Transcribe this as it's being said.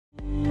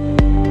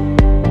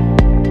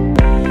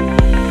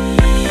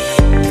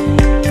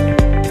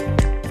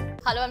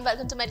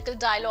welcome to Medical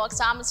Dialogues.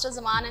 I'm Mr.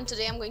 Zaman and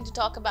today I'm going to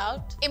talk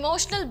about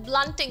emotional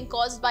blunting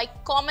caused by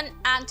common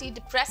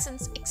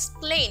antidepressants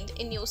explained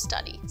in new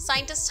study.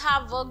 Scientists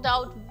have worked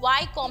out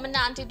why common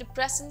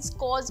antidepressants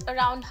cause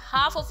around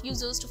half of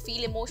users to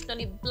feel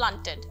emotionally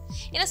blunted.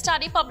 In a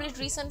study published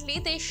recently,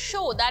 they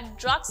show that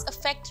drugs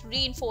affect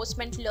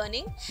reinforcement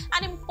learning,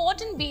 an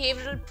important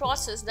behavioral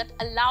process that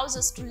allows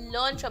us to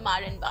learn from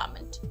our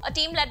environment. A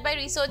team led by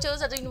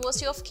researchers at the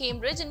University of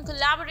Cambridge in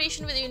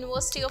collaboration with the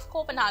University of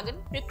Copenhagen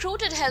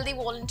recruited healthy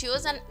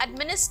volunteers and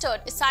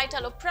administered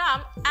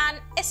escitalopram, an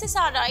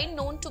SSRI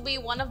known to be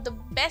one of the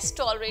best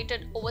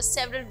tolerated, over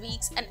several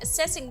weeks, and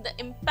assessing the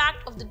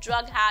impact of the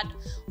drug had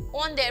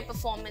on their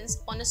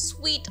performance on a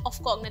suite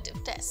of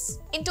cognitive tests.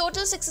 In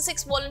total,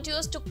 66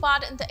 volunteers took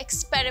part in the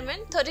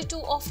experiment, 32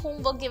 of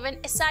whom were given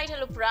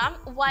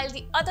escitalopram, while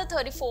the other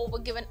 34 were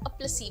given a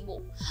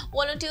placebo.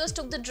 Volunteers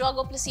took the drug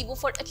or placebo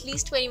for at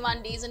least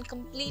 21 days and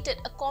completed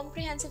a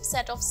comprehensive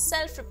set of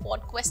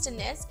self-report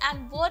questionnaires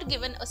and were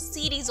given a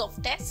series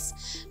of tests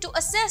to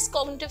assess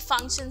cognitive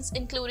functions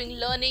including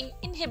learning,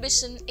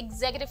 inhibition,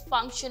 executive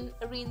function,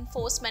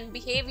 reinforcement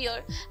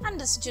behavior, and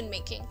decision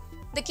making.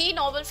 The key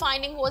novel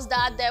finding was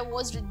that there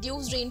was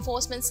reduced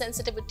reinforcement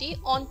sensitivity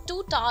on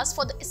two tasks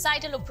for the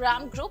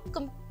escitalopram group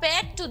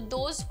compared to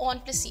those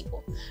on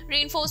placebo.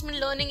 Reinforcement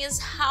learning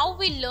is how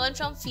we learn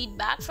from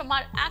feedback from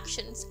our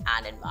actions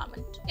and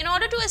environment. In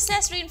order to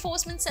assess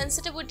reinforcement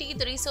sensitivity,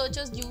 the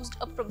researchers used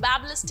a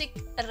probabilistic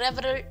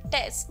reveral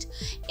test.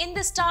 In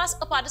this task,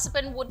 a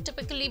participant would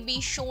typically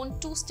be shown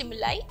two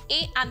stimuli,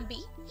 A and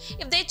B.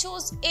 If they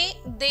chose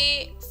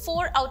A,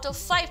 4 out of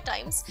 5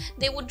 times,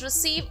 they would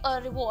receive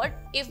a reward.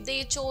 If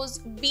they chose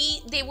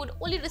B, they would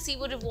only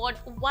receive a reward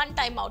 1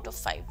 time out of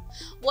 5.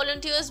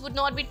 Volunteers would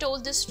not be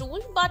told this rule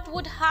but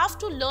would have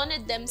to learn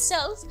it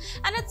themselves,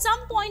 and at some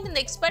point in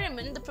the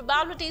experiment, the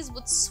probabilities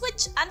would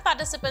switch and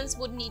participants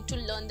would need to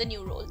learn the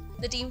new role.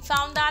 The team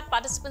found that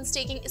participants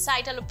taking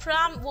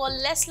escitalopram were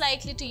less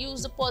likely to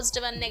use the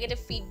positive and negative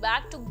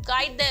feedback to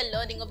guide their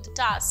learning of the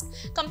task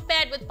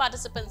compared with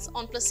participants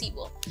on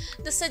placebo.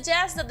 This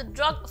suggests that the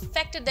drug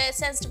affected their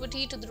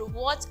sensitivity to the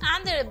rewards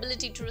and their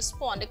ability to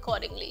respond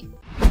accordingly.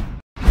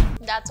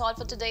 That's all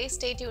for today.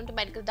 Stay tuned to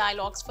Medical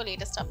Dialogues for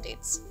latest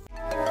updates.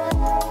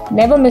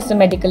 Never miss a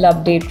medical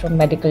update from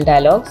Medical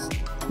Dialogues.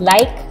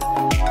 Like,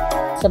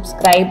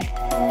 subscribe,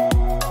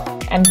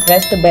 and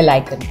press the bell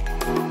icon.